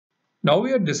Now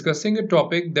we are discussing a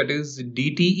topic that is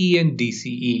DTE and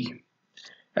DCE.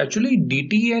 Actually,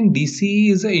 DTE and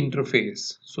DCE is an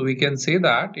interface. So we can say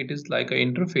that it is like an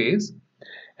interface.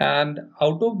 And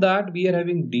out of that, we are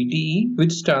having DTE,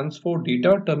 which stands for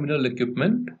Data Terminal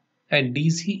Equipment, and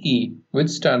DCE, which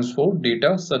stands for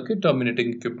Data Circuit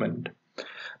Terminating Equipment.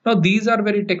 Now, these are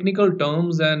very technical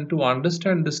terms, and to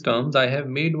understand these terms, I have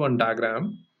made one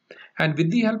diagram. And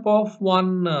with the help of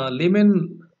one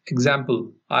layman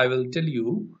example, I will tell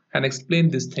you and explain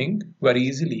this thing very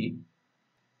easily.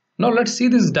 Now let's see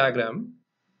this diagram.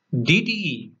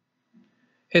 DTE,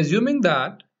 assuming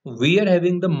that we are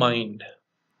having the mind.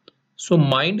 So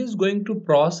mind is going to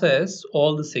process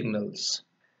all the signals.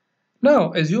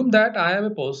 Now assume that I am a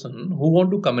person who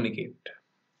want to communicate,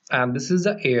 and this is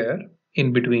the air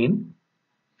in between,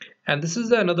 and this is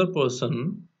the another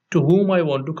person to whom I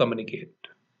want to communicate.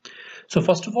 So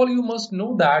first of all, you must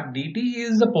know that DTE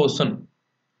is the person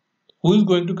who is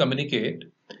going to communicate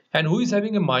and who is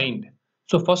having a mind.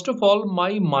 So first of all,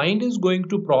 my mind is going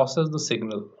to process the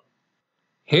signal.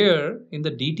 Here in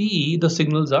the DTE, the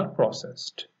signals are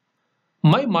processed.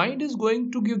 My mind is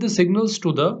going to give the signals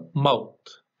to the mouth.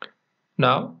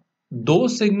 Now,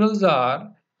 those signals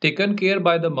are taken care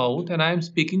by the mouth and I am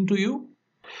speaking to you.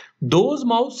 Those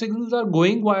mouth signals are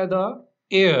going via the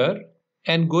air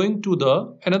and going to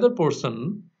the another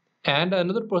person, and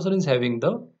another person is having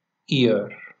the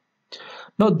ear.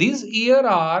 Now these ear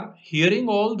are hearing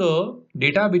all the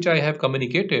data which I have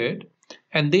communicated,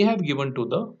 and they have given to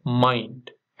the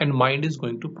mind, and mind is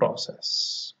going to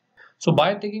process. So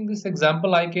by taking this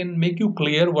example, I can make you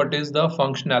clear what is the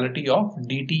functionality of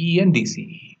DTE and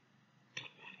DCE.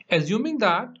 Assuming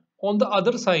that on the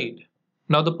other side,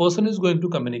 now the person is going to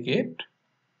communicate.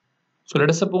 So let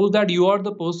us suppose that you are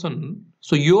the person,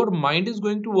 so your mind is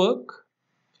going to work.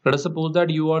 Let us suppose that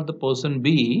you are the person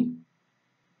B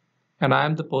and I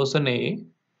am the person A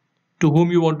to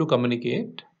whom you want to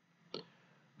communicate.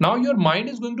 Now your mind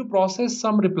is going to process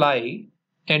some reply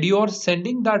and you are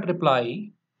sending that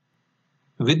reply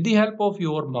with the help of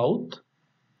your mouth.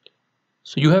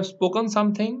 So you have spoken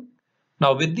something.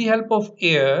 Now with the help of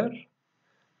air,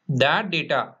 that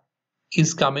data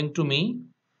is coming to me,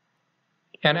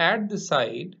 and at this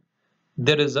side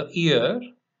there is a ear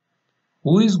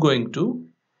who is going to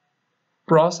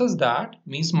process that,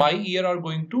 means my ear are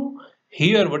going to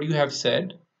hear what you have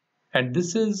said, and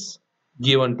this is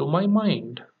given to my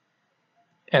mind.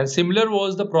 And similar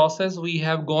was the process we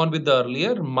have gone with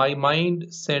earlier. My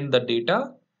mind sent the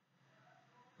data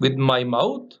with my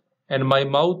mouth, and my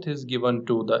mouth is given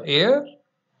to the air,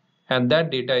 and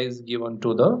that data is given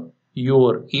to the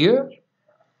your ear,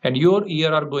 and your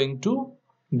ear are going to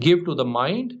give to the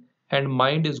mind, and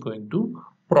mind is going to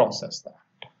process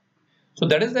that. So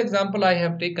that is the example I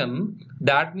have taken.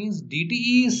 That means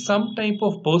DTE is some type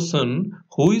of person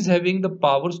who is having the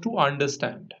powers to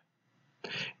understand.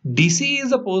 DCE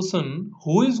is a person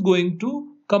who is going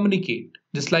to communicate,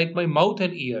 just like my mouth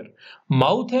and ear.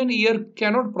 Mouth and ear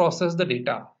cannot process the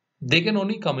data. They can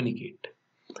only communicate.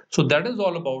 So that is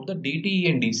all about the DTE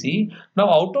and DCE. Now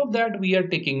out of that we are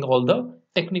taking all the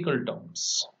technical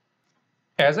terms.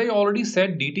 As I already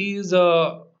said, DTE is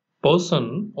a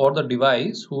person or the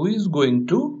device who is going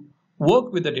to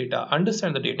work with the data,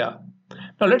 understand the data.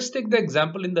 Now let's take the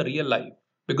example in the real life,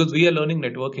 because we are learning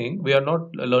networking, we are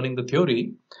not learning the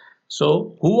theory.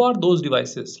 So who are those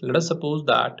devices? Let us suppose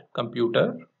that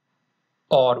computer,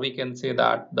 or we can say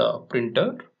that the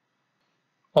printer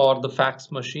or the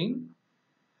fax machine.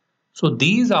 So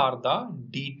these are the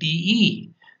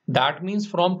DTE. That means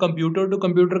from computer to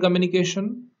computer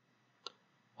communication,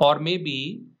 or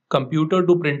maybe computer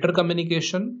to printer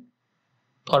communication,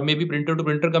 or maybe printer to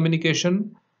printer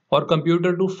communication, or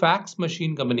computer to fax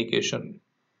machine communication.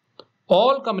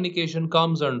 All communication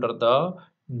comes under the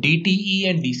DTE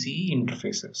and DCE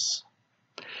interfaces.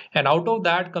 And out of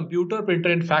that, computer, printer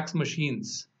and fax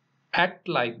machines act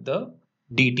like the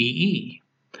DTE.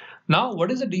 Now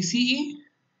what is a DCE?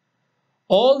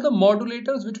 All the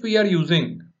modulators which we are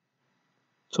using.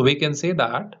 So we can say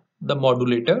that the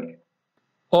modulator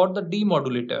or the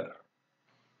demodulator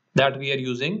that we are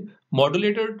using.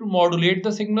 Modulator to modulate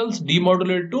the signals,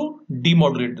 demodulator to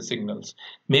demodulate the signals.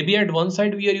 Maybe at one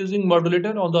side we are using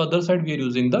modulator, on the other side we are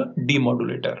using the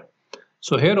demodulator.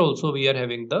 So here also we are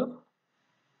having the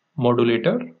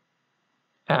modulator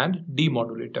and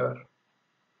demodulator.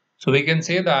 So we can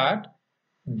say that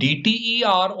DTE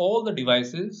are all the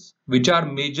devices which are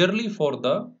majorly for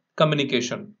the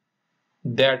communication,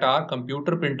 that are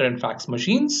computer, printer and fax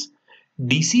machines.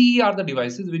 DCE are the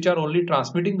devices which are only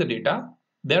transmitting the data,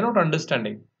 they are not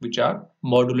understanding, which are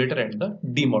modulator and the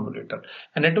demodulator.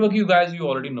 And network, you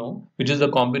already know, which is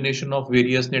the combination of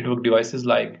various network devices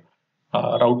like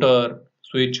router,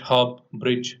 switch, hub,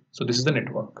 bridge. So this is the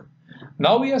network.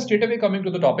 Now we are straight away coming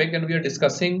to the topic and we are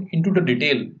discussing into the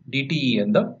detail DTE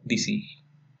and the DCE.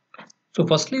 So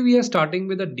firstly, we are starting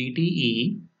with the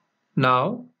DTE.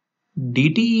 Now,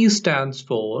 DTE stands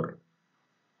for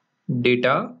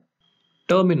Data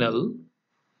Terminal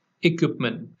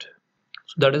Equipment.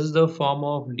 So that is the form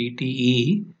of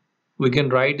DTE. We can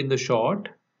write in the short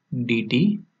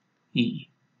DTE.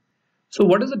 So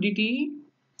what is the DTE?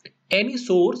 Any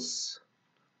source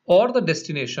or the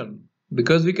destination,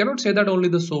 because we cannot say that only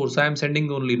the source, I am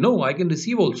sending only. No, I can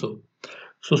receive also.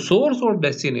 So source or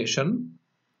destination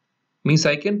means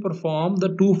I can perform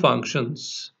the two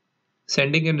functions,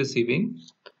 sending and receiving.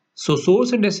 So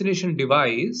source and destination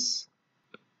device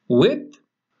with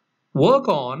work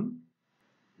on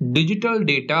digital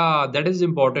data, that is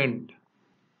important.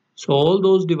 So all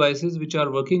those devices which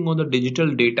are working on the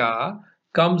digital data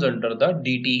comes under the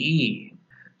DTE.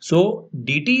 So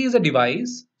DTE is a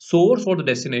device, source or the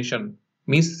destination,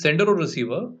 means sender or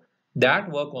receiver,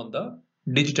 that work on the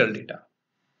digital data.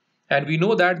 And we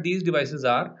know that these devices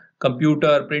are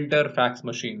computer, printer, fax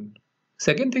machine.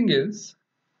 Second thing is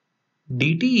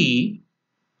DTE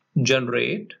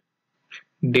generate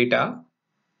data,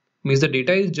 means the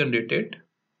data is generated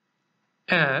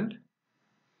and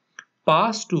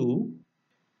passed to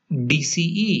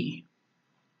DCE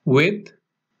with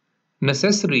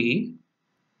necessary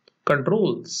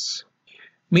controls.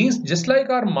 Means just like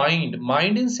our mind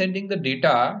is sending the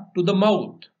data to the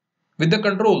mouth with the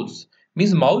controls.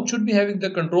 Means mouth should be having the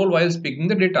control while speaking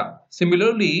the data.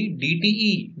 Similarly,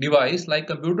 DTE device like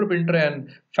computer, printer and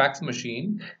fax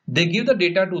machine, they give the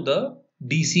data to the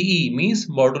DCE, means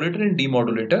modulator and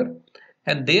demodulator,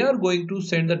 and they are going to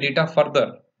send the data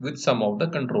further with some of the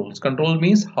controls. Control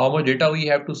means how much data we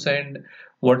have to send,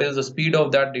 what is the speed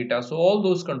of that data. So all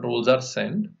those controls are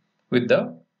sent with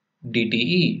the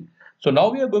DTE. So now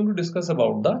we are going to discuss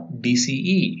about the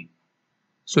DCE.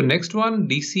 So next one,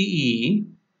 DCE.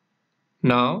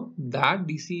 Now that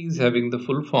DCE is having the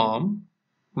full form,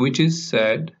 which is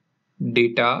said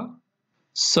data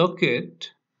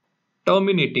circuit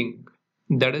terminating.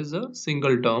 That is a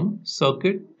single term,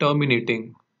 circuit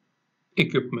terminating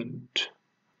equipment.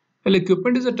 Well,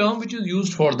 equipment is a term which is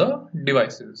used for the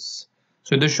devices.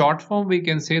 So in the short form, we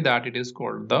can say that it is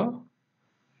called the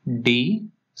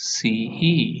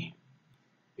DCE.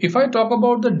 If I talk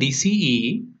about the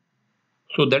DCE,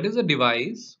 so that is a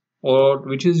device or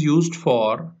which is used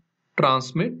for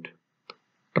transmit.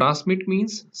 Transmit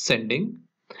means sending.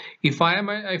 If I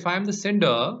am the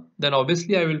sender, then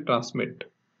obviously I will transmit.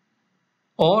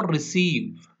 Or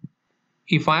receive.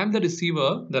 If I am the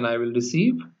receiver, then I will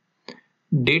receive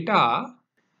data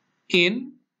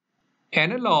in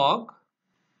analog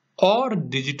or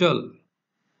digital.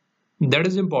 That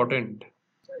is important.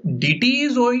 DTE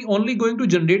is only going to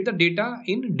generate the data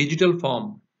in digital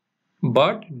form,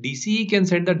 but DCE can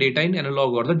send the data in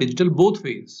analog or the digital both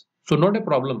ways. So not a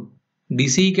problem.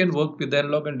 DCE can work with the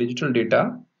analog and digital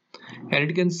data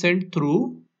and it can send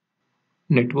through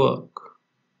network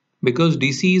because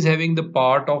DCE is having the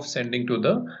part of sending to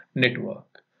the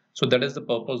network. So that is the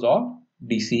purpose of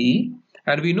DCE,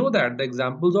 and we know that the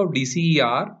examples of DCE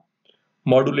are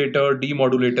modulator,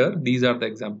 demodulator. These are the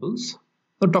examples.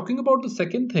 Now talking about the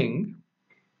second thing,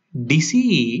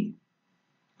 DCE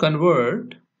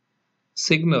convert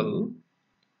signal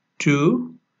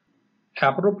to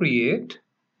appropriate.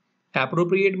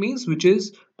 Appropriate means which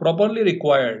is properly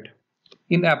required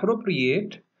in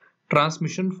appropriate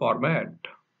transmission format.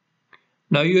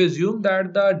 Now you assume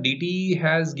that the DTE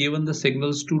has given the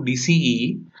signals to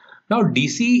DCE. Now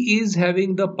DCE is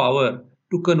having the power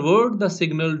to convert the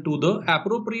signal to the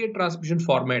appropriate transmission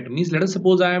format. Means let us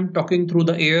suppose I am talking through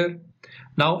the air.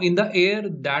 Now in the air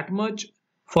that much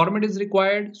format is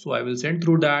required, so I will send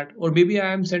through that. Or maybe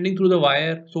I am sending through the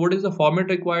wire. So what is the format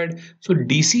required? So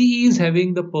DCE is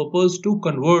having the purpose to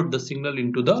convert the signal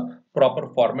into the proper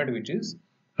format which is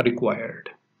required.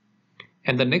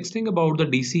 And the next thing about the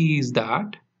DCE is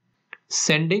that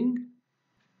sending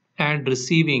and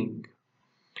receiving.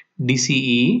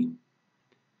 DCE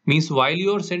means while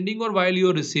you are sending or while you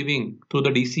are receiving through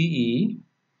the DCE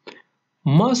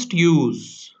must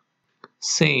use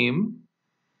same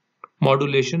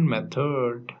modulation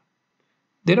method.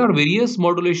 There are various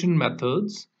modulation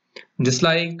methods, just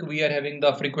like we are having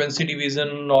the frequency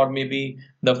division or maybe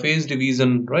the phase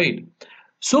division, right?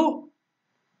 So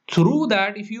Through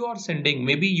that, if you are sending,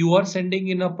 maybe you are sending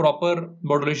in a proper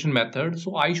modulation method,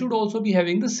 so I should also be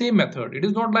having the same method. It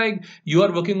is not like you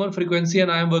are working on frequency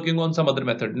and I am working on some other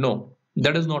method. No,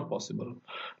 that is not possible.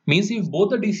 Means if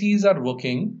both the DCEs are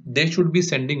working, they should be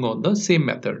sending on the same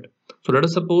method. So let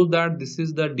us suppose that this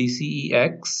is the DCE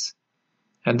X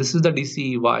and this is the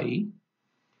DCE Y.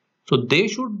 So they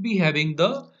should be having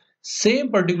the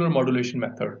same particular modulation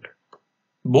method.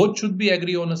 Both should be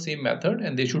agree on the same method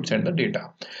and they should send the data.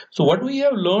 So what we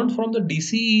have learned from the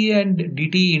DCE and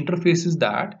DTE interface is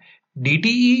that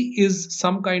DTE is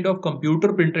some kind of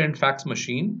computer printer and fax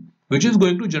machine which is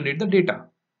going to generate the data,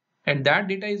 and that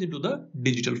data is into the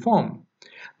digital form.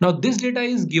 Now this data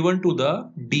is given to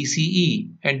the DCE,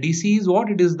 and DCE is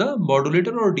what? It is the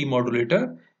modulator or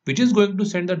demodulator which is going to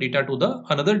send the data to the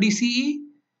another DCE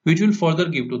which will further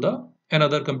give to the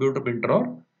another computer printer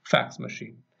or fax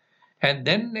machine. And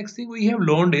then next thing we have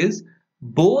learned is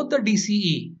both the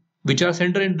DCE, which are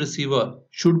sender and receiver,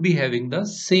 should be having the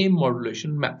same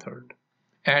modulation method.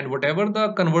 And whatever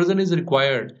the conversion is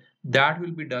required, that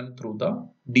will be done through the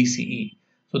DCE.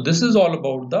 So this is all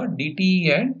about the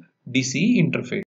DTE and DCE interface.